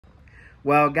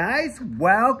Well, guys,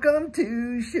 welcome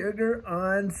to Sugar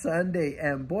on Sunday.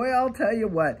 And boy, I'll tell you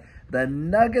what, the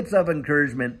nuggets of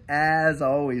encouragement, as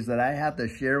always, that I have to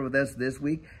share with us this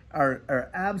week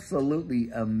are absolutely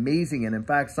amazing. And in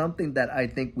fact, something that I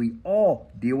think we all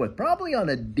deal with probably on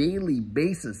a daily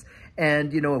basis.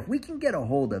 And, you know, if we can get a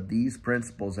hold of these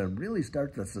principles and really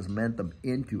start to cement them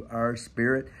into our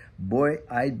spirit, boy,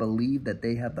 I believe that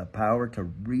they have the power to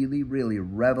really, really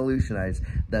revolutionize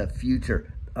the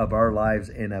future of our lives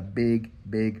in a big,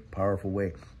 big, powerful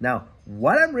way. Now,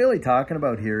 what I'm really talking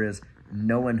about here is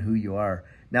knowing who you are.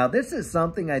 Now, this is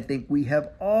something I think we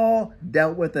have all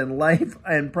dealt with in life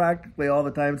and practically all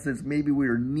the time since maybe we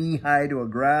were knee-high to a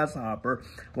grasshopper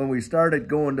when we started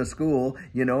going to school,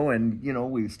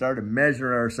 and we started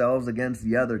measuring ourselves against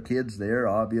the other kids there,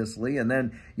 obviously. And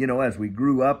then, as we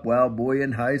grew up, well, boy,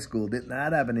 in high school, didn't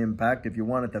that have an impact if you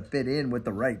wanted to fit in with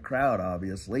the right crowd,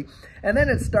 obviously? And then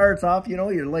it starts off,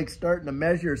 you're like starting to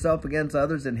measure yourself against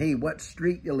others and, hey, what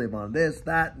street you live on, this,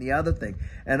 that, and the other thing,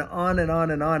 and on and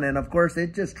on and on. And of course,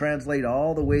 it just translate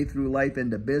all the way through life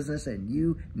into business and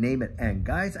you name it. And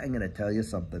guys, I'm going to tell you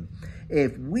something.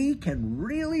 If we can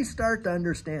really start to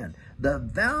understand the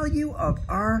value of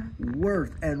our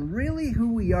worth and really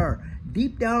who we are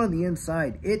deep down on the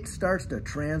inside, it starts to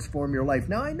transform your life.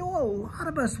 Now, I know a lot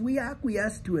of us, we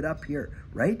acquiesce to it up here,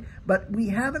 right? But we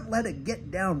haven't let it get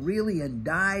down really and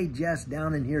digest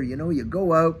down in here. You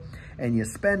go out and you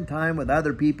spend time with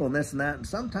other people and this and that. And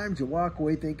sometimes you walk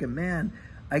away thinking, man,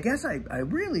 I guess I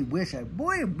really wish,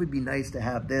 boy, it would be nice to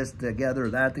have this together or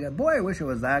that together. Boy, I wish it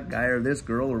was that guy or this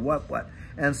girl or what,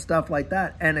 and stuff like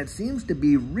that. And it seems to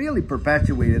be really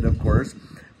perpetuated, of course,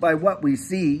 by what we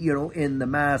see, in the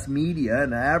mass media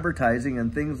and advertising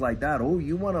and things like that. Oh,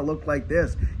 you want to look like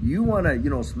this. You want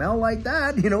to, smell like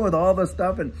that, with all the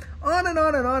stuff and on and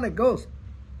on and on it goes.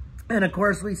 And of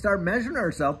course, we start measuring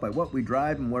ourselves by what we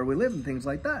drive and where we live and things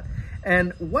like that.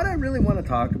 And what I really want to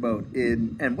talk about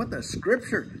and what the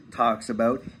scripture talks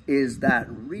about is that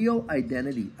real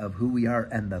identity of who we are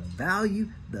and the value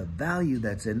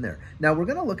that's in there. Now, we're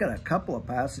going to look at a couple of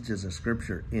passages of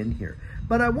scripture in here.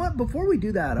 But before we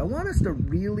do that, I want us to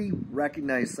really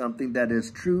recognize something that is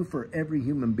true for every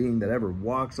human being that ever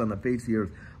walks on the face of the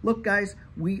earth. Look, guys,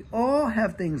 we all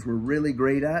have things we're really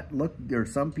great at. Look,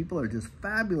 some people are just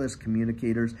fabulous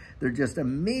communicators. They're just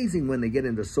amazing when they get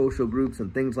into social groups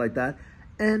and things like that.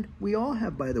 And we all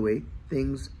have, by the way,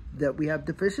 things that we have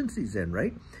deficiencies in,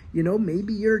 right?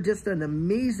 Maybe you're just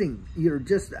you're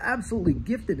just absolutely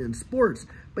gifted in sports,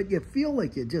 but you feel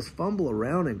like you just fumble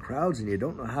around in crowds and you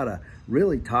don't know how to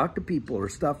really talk to people or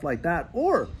stuff like that.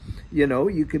 Or,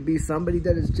 you could be somebody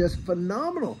that is just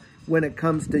phenomenal when it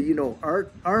comes to,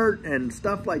 art and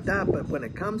stuff like that. But when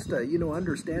it comes to,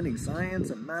 understanding science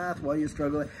and math while you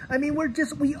struggle, I mean,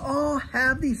 we all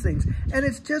have these things. And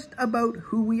it's just about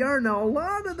who we are. Now, a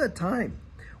lot of the time,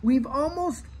 we've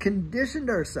almost conditioned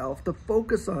ourselves to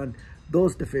focus on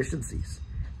those deficiencies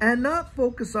and not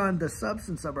focus on the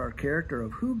substance of our character,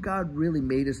 of who God really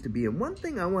made us to be. And one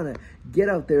thing I want to get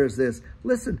out there is this.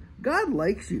 Listen, God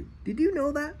likes you. Did you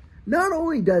know that? Not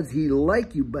only does he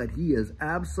like you, but he is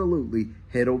absolutely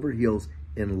head over heels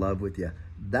in love with you.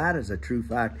 That is a true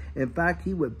fact. In fact,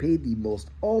 he would pay the most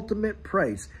ultimate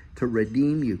price to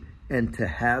redeem you and to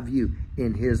have you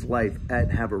in his life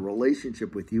and have a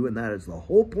relationship with you. And that is the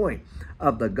whole point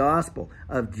of the gospel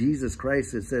of Jesus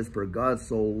Christ. It says, for God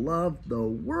so loved the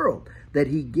world that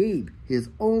he gave his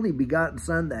only begotten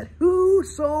son, that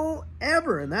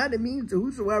whosoever, and that it means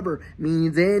whosoever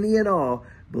means any and all,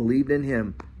 believed in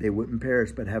him, they wouldn't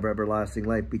perish but have everlasting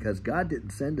life. Because God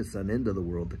didn't send his son into the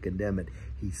world to condemn it.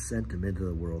 He sent him into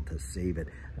the world to save it.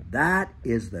 That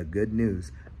is the good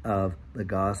news of the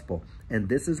gospel. And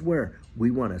this is where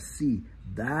we want to see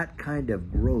that kind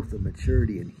of growth and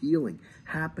maturity and healing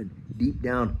happen deep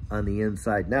down on the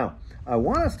inside. Now, I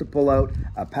want us to pull out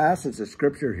a passage of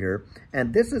scripture here,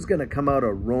 and this is going to come out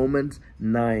of Romans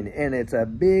 9, and it's a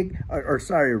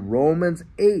Romans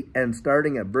 8, and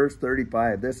starting at verse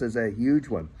 35. This is a huge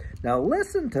one. Now,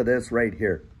 listen to this right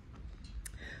here.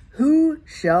 Who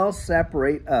shall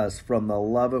separate us from the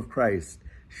love of Christ?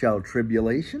 Shall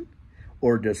tribulation,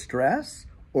 or distress,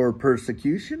 or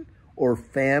persecution, or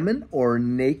famine, or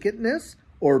nakedness,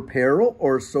 or peril,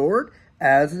 or sword?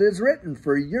 As it is written,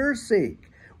 for your sake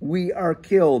we are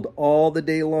killed all the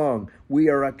day long. We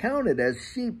are accounted as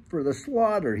sheep for the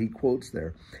slaughter, he quotes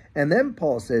there. And then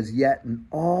Paul says, yet in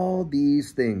all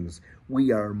these things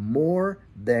we are more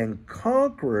than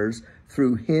conquerors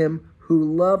through him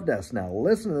who loved us. Now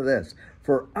listen to this.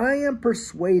 For I am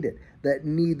persuaded that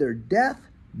neither death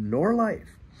nor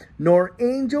life, nor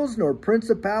angels, nor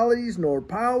principalities, nor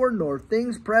power, nor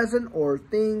things present, or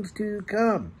things to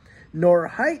come, nor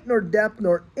height, nor depth,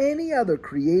 nor any other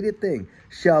created thing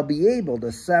shall be able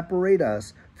to separate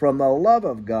us from the love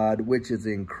of God, which is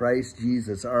in Christ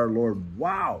Jesus our Lord.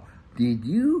 Wow! Did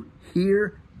you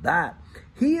hear that?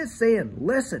 He is saying,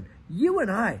 listen, you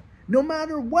and I, no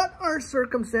matter what our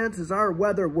circumstances are,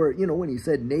 whether we're, when he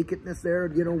said nakedness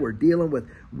there, we're dealing with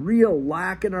real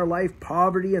lack in our life,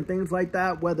 poverty and things like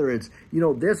that, whether it's,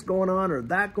 this going on or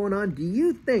that going on, do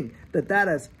you think that that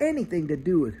has anything to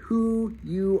do with who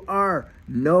you are?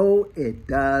 No, it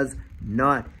does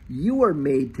not. You are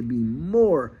made to be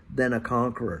more than a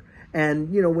conqueror.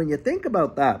 And, when you think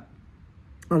about that,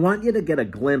 I want you to get a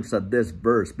glimpse of this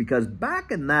verse, because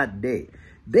back in that day,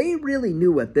 they really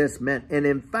knew what this meant. And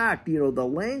in fact, the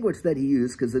language that he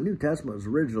used, because the New Testament was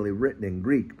originally written in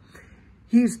Greek,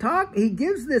 he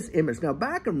gives this image. Now,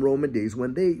 back in Roman days,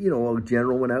 when they, a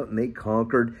general went out and they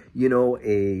conquered,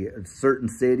 a certain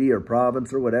city or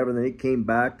province or whatever, and they came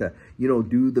back to,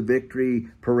 do the victory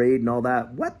parade and all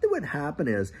that, what would happen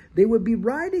is they would be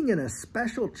riding in a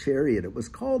special chariot. It was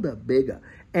called a biga,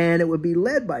 and it would be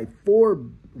led by 4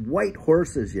 white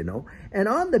horses, and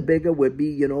on the biga would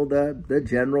be, the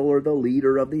general or the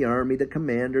leader of the army, the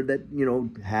commander that,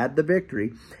 had the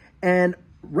victory. And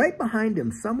right behind him,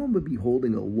 someone would be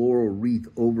holding a laurel wreath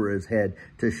over his head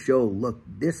to show, look,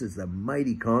 this is a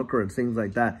mighty conqueror and things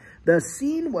like that. The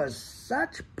scene was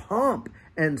such pomp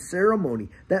and ceremony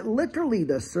that literally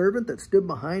the servant that stood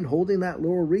behind holding that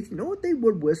laurel wreath, you know what they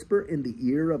would whisper in the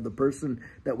ear of the person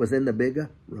that was in the biga?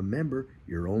 Remember,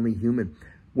 you're only human.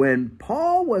 When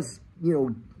Paul was,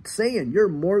 saying you're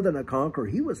more than a conqueror,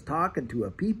 he was talking to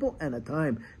a people and a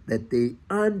time that they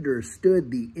understood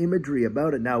the imagery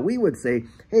about it. Now, we would say,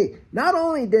 hey, not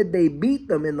only did they beat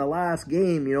them in the last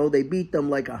game, they beat them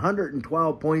like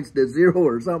 112 points to 0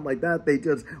 or something like that. They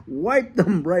just wiped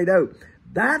them right out.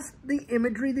 That's the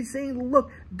imagery they're saying.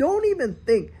 Look, don't even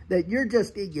think that you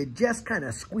just kind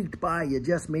of squeaked by, you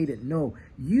just made it. No,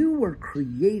 you were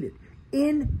created.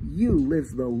 In you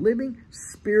lives the living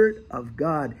Spirit of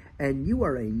God, and you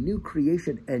are a new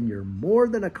creation, and you're more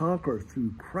than a conqueror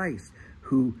through Christ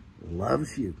who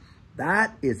loves you.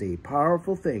 That is a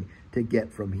powerful thing to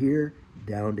get from here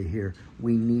down to here.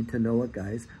 We need to know it,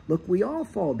 guys. Look, we all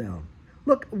fall down.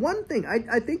 Look, one thing,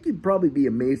 I think you'd probably be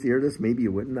amazed to hear this. Maybe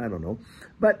you wouldn't, I don't know.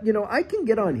 But, I can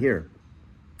get on here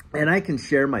and I can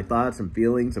share my thoughts and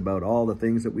feelings about all the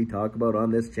things that we talk about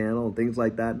on this channel and things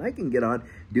like that. And I can get on,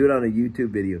 do it on a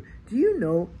YouTube video. Do you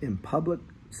know, in public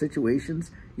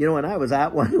situations, and I was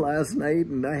at one last night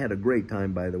and I had a great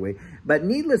time, by the way. But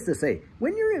needless to say,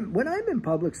 when I'm in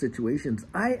public situations,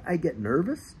 I get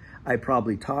nervous. I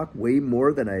probably talk way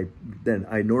more than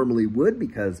I normally would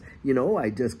because, I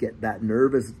just get that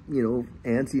nervous,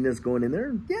 antsiness going in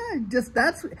there.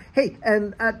 Yeah, hey,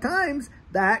 and at times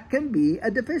that can be a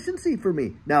deficiency for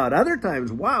me. Now, at other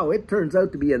times, wow, it turns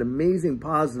out to be an amazing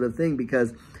positive thing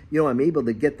because, I'm able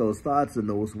to get those thoughts and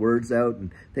those words out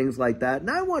and things like that. And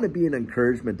I want to be an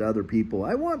encouragement to other people.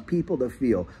 I want people to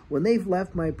feel when they've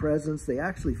left my presence, they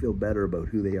actually feel better about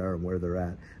who they are and where they're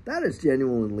at. That is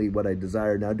genuinely what I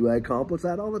desire. Now, do I accomplish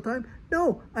that all the time?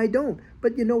 No, I don't.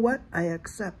 But you know what? I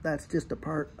accept that's just a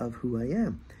part of who I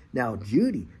am. Now,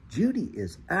 Judy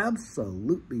is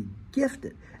absolutely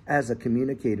gifted as a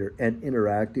communicator and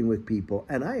interacting with people.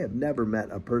 And I have never met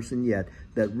a person yet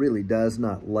that really does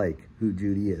not like who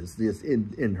Judy is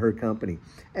in her company.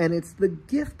 And it's the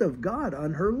gift of God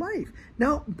on her life.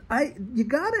 Now, you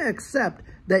got to accept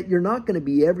that you're not going to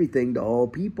be everything to all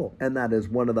people. And that is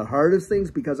one of the hardest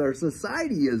things because our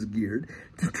society is geared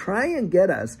to try and get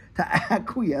us to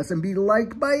acquiesce and be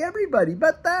liked by everybody.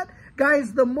 But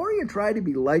guys, the more you try to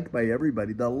be liked by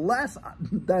everybody, the less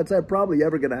that's probably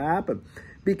ever going to happen.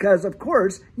 Because, of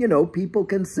course, people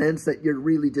can sense that you're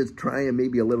really just trying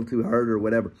maybe a little too hard or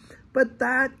whatever. But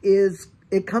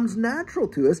it comes natural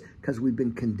to us because we've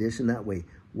been conditioned that way.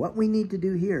 What we need to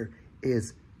do here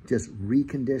is just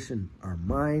recondition our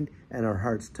mind and our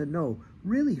hearts to know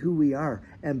really who we are.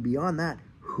 And beyond that,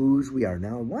 whose we are.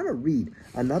 Now, I want to read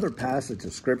another passage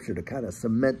of Scripture to kind of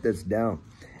cement this down.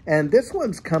 And this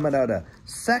one's coming out of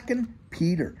 2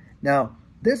 Peter. Now,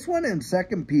 this one in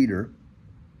 2 Peter,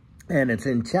 and it's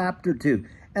in chapter 2.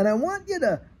 And I want you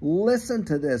to listen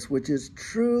to this, which is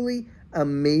truly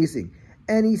amazing.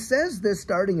 And he says this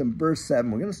starting in verse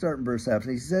 7. We're going to start in verse 7.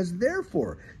 He says,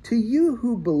 therefore, to you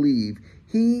who believe,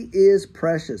 he is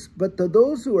precious. But to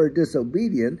those who are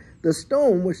disobedient, the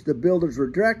stone which the builders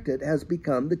rejected has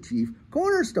become the chief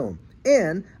cornerstone,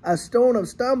 and a stone of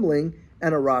stumbling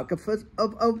and a rock of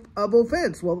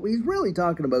offense. Well, he's really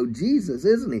talking about Jesus,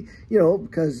 isn't he? You know,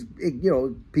 because,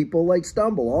 people like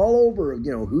stumble all over,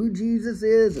 who Jesus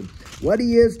is and what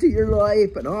he is to your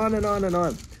life and on and on and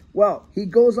on. Well, he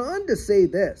goes on to say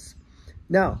this.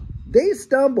 Now, they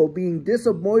stumble being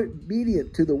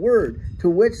disobedient to the word to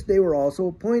which they were also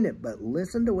appointed. But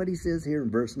listen to what he says here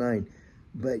in verse 9.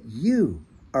 But you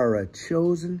are a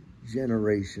chosen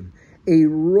generation, a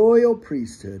royal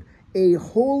priesthood, a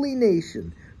holy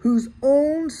nation, whose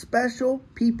own special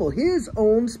people, his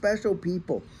own special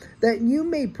people, that you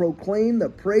may proclaim the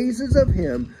praises of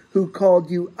him who called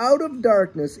you out of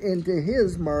darkness into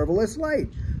his marvelous light,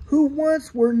 who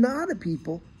once were not a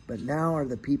people, but now are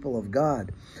the people of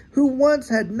God, who once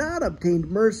had not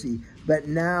obtained mercy, but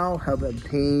now have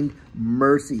obtained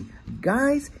mercy.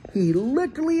 Guys, he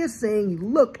literally is saying,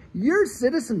 look, your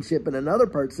citizenship, in another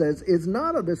part says, is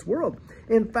not of this world.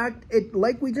 In fact,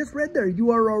 like we just read there,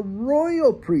 you are a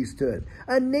royal priesthood,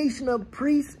 a nation of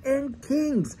priests and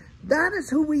kings. That is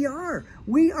who we are.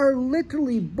 We are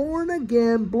literally born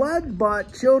again,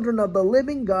 blood-bought children of the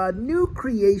living God, new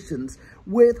creations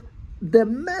with the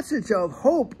message of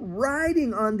hope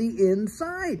riding on the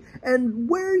inside. And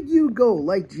where you go,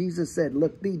 like Jesus said,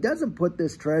 look, he doesn't put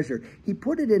this treasure. He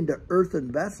put it into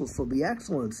earthen vessels so the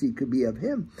excellency could be of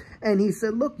him. And he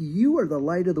said, look, you are the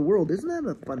light of the world. Isn't that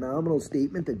a phenomenal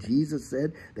statement that Jesus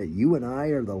said, that you and I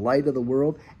are the light of the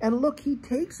world? And look, he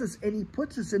takes us and he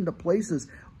puts us into places,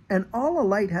 and all a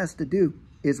light has to do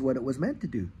is what it was meant to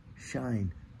do,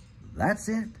 shine. That's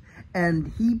it.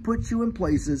 And he puts you in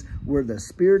places where the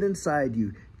spirit inside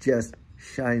you just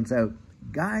shines out.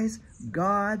 Guys,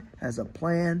 God has a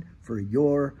plan for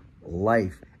your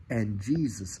life, and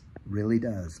Jesus really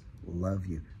does love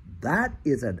you. That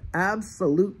is an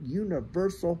absolute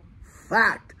universal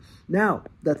fact. Now,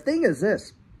 the thing is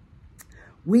this.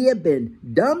 We have been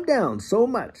dumbed down so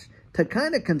much to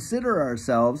kind of consider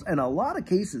ourselves, and a lot of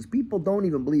cases, people don't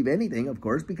even believe anything, of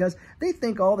course, because they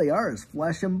think all they are is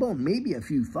flesh and bone. Maybe a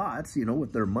few thoughts,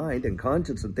 with their mind and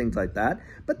conscience and things like that,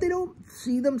 but they don't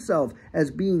see themselves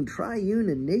as being triune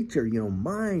in nature,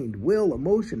 mind, will,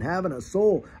 emotion, having a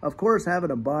soul, of course,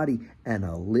 having a body, and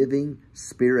a living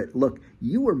spirit. Look,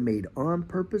 you were made on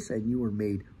purpose, and you were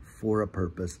made for a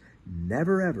purpose.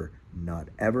 Never, ever, not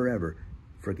ever, ever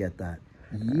forget that.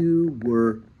 You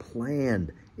were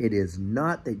planned. It is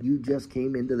not that you just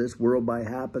came into this world by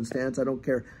happenstance. I don't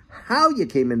care how you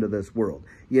came into this world,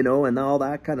 and all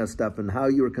that kind of stuff and how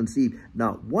you were conceived.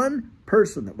 Not one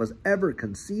person that was ever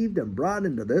conceived and brought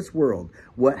into this world,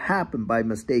 what happened by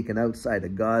mistake and outside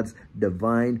of God's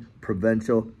divine,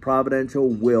 providential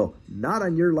will. Not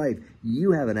on your life.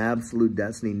 You have an absolute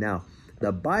destiny now.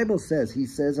 The Bible says, he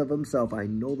says of himself, I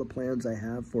know the plans I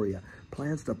have for you.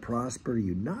 Plans to prosper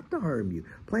you, not to harm you.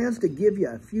 Plans to give you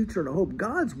a future and a hope.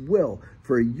 God's will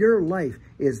for your life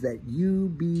is that you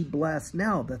be blessed.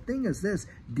 Now, the thing is this.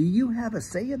 Do you have a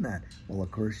say in that? Well,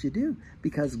 of course you do.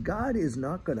 Because God is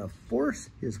not going to force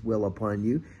his will upon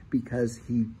you, because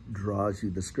he draws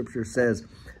you. The scripture says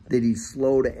that he's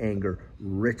slow to anger,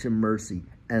 rich in mercy,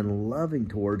 and loving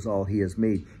towards all he has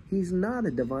made. He's not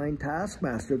a divine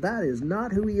taskmaster. That is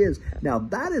not who he is. Now,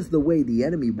 that is the way the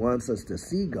enemy wants us to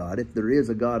see God, if there is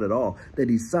a God at all, that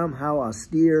he's somehow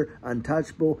austere,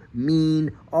 untouchable,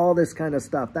 mean, all this kind of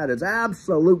stuff. That is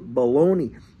absolute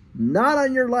baloney. Not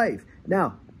on your life.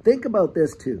 Now, think about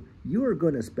this too. You are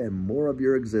going to spend more of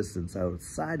your existence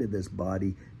outside of this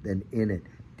body than in it.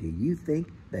 Do you think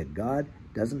that God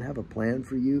doesn't have a plan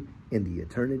for you in the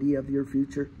eternity of your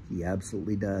future? He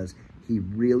absolutely does. He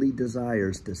really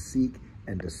desires to seek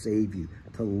and to save you,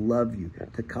 to love you,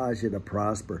 to cause you to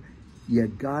prosper. You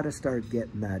got to start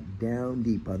getting that down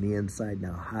deep on the inside.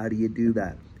 Now, how do you do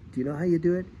that? Do you know how you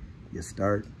do it? You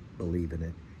start believing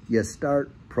it. You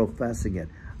start professing it.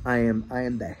 I am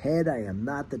the head. I am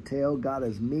not the tail. God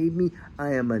has made me.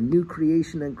 I am a new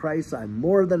creation in Christ. I'm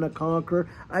more than a conqueror.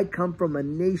 I come from a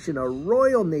nation, a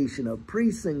royal nation of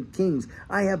priests and kings.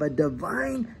 I have a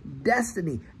divine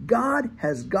destiny. God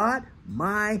has got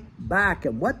my back.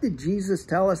 And what did Jesus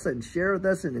tell us and share with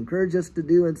us and encourage us to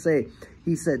do and say?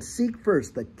 He said, seek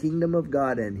first the kingdom of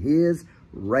God and his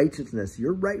righteousness,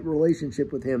 your right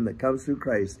relationship with him that comes through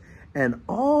Christ. And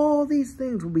all these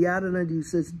things will be added unto you. He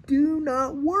says, do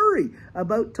not worry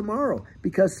about tomorrow,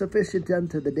 because sufficient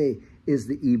unto the day is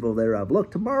the evil thereof.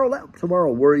 Look, let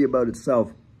tomorrow worry about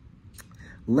itself.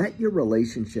 Let your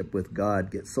relationship with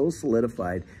God get so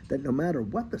solidified that no matter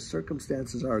what the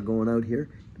circumstances are going out here,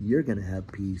 you're going to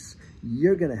have peace.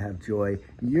 You're going to have joy.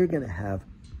 You're going to have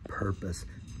purpose.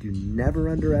 Do never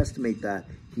underestimate that.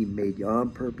 He made you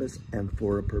on purpose and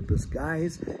for a purpose.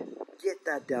 Guys, get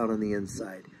that down on the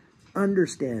inside.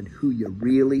 understand who you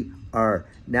really are.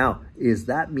 Now, does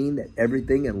that mean that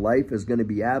everything in life is going to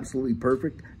be absolutely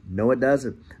perfect? No, it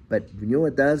doesn't. But you know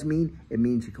what it does mean? It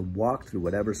means you can walk through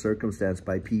whatever circumstance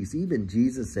by peace. Even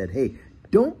Jesus said, hey,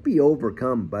 don't be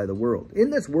overcome by the world. In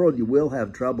this world, you will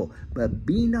have trouble, but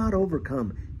be not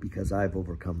overcome because I've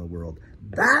overcome the world.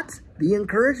 That's the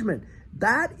encouragement.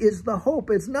 That is the hope.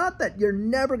 It's not that you're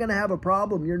never going to have a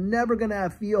problem. You're never going to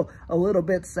feel a little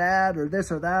bit sad or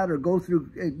this or that or go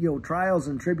through, trials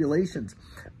and tribulations.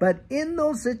 But in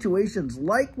those situations,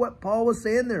 like what Paul was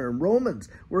saying there in Romans,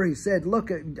 where he said, look,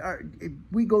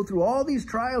 we go through all these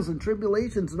trials and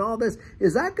tribulations and all this.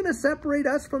 Is that going to separate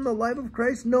us from the life of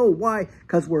Christ? No. Why?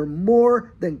 Because we're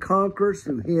more than conquerors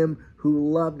through him who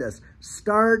loved us.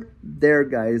 Start there,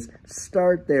 guys.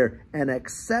 Start there and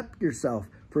accept yourself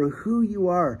for who you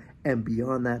are, and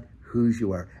beyond that, whose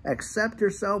you are. Accept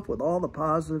yourself with all the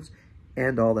positives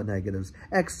and all the negatives.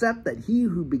 Accept that he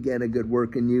who began a good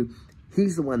work in you,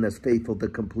 he's the one that's faithful to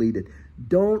complete it.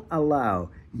 Don't allow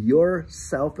your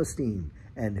self-esteem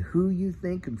and who you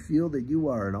think and feel that you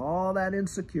are and all that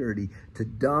insecurity to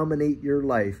dominate your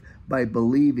life by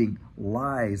believing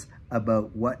lies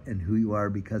about what and who you are,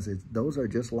 because those are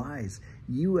just lies.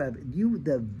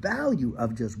 The value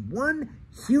of just one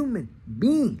human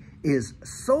being is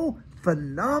so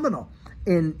phenomenal.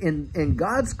 In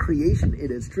God's creation,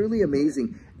 it is truly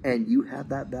amazing. And you have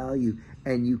that value,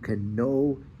 and you can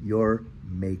know your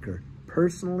maker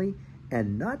personally,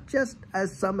 and not just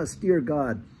as some austere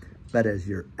God, but as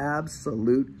your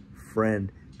absolute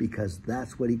friend, because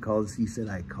that's what he calls. He said,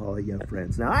 I call you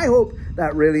friends. Now, I hope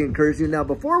that really encouraged you. Now,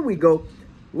 before we go,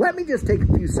 let me just take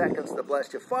a few seconds to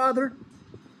bless you. Father,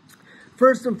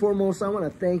 first and foremost, I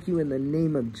want to thank you in the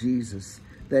name of Jesus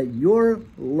that your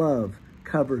love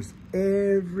covers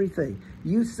everything.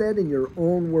 You said in your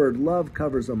own word, love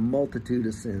covers a multitude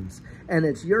of sins. And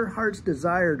it's your heart's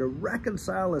desire to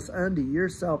reconcile us unto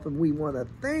yourself. And we want to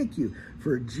thank you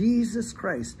for Jesus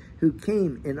Christ, who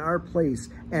came in our place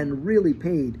and really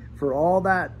paid for all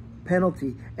that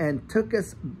penalty and took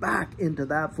us back into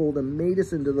that fold and made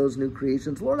us into those new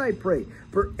creations. Lord, I pray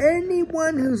for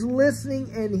anyone who's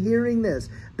listening and hearing this,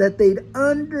 that they'd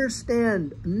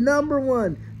understand, number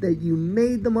one, that you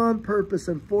made them on purpose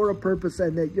and for a purpose,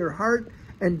 and that your heart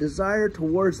and desire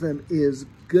towards them is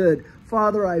good.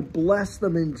 Father, I bless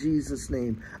them in Jesus'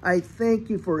 name. I thank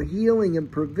you for healing and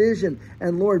provision,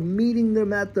 and Lord, meeting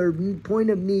them at their point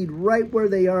of need right where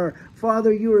they are.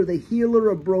 Father, you are the healer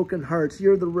of broken hearts.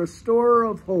 You're the restorer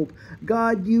of hope.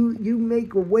 God, you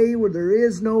make a way where there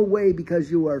is no way, because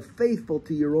you are faithful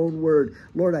to your own word.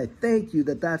 Lord, I thank you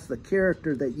that that's the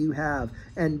character that you have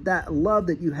and that love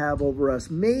that you have over us.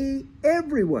 May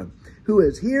everyone who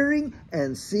is hearing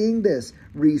and seeing this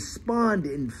respond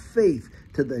in faith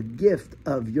to the gift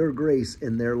of your grace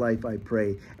in their life, I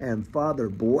pray. And Father,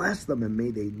 bless them, and may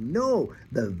they know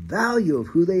the value of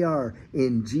who they are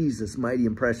in Jesus' mighty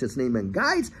and precious name. And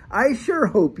guys, I sure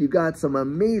hope you got some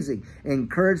amazing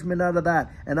encouragement out of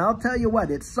that. And I'll tell you what,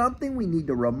 it's something we need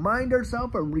to remind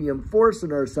ourselves and reinforce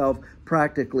in ourselves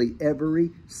practically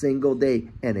every single day.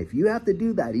 And if you have to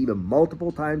do that even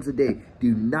multiple times a day,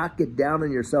 do not get down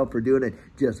on yourself for doing it.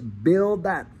 Just build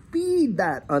that. Feed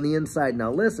that on the inside.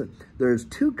 Now listen, there's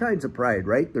two kinds of pride,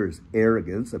 right? There's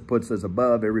arrogance that puts us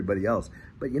above everybody else.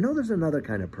 But there's another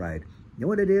kind of pride. You know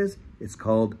what it is? It's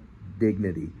called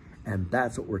dignity. And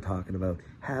that's what we're talking about.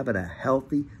 Having a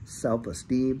healthy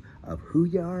self-esteem of who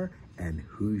you are and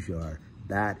whose you are.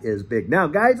 That is big. Now,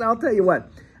 guys, I'll tell you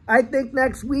what. I think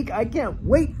next week, I can't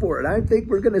wait for it. I think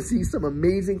we're going to see some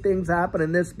amazing things happen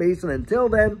in this space. And until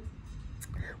then,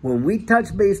 when we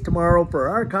touch base tomorrow for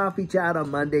our coffee chat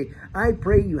on Monday, I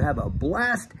pray you have a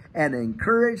blessed and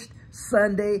encouraged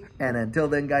Sunday. And until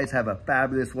then, guys, have a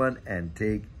fabulous one and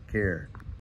take care.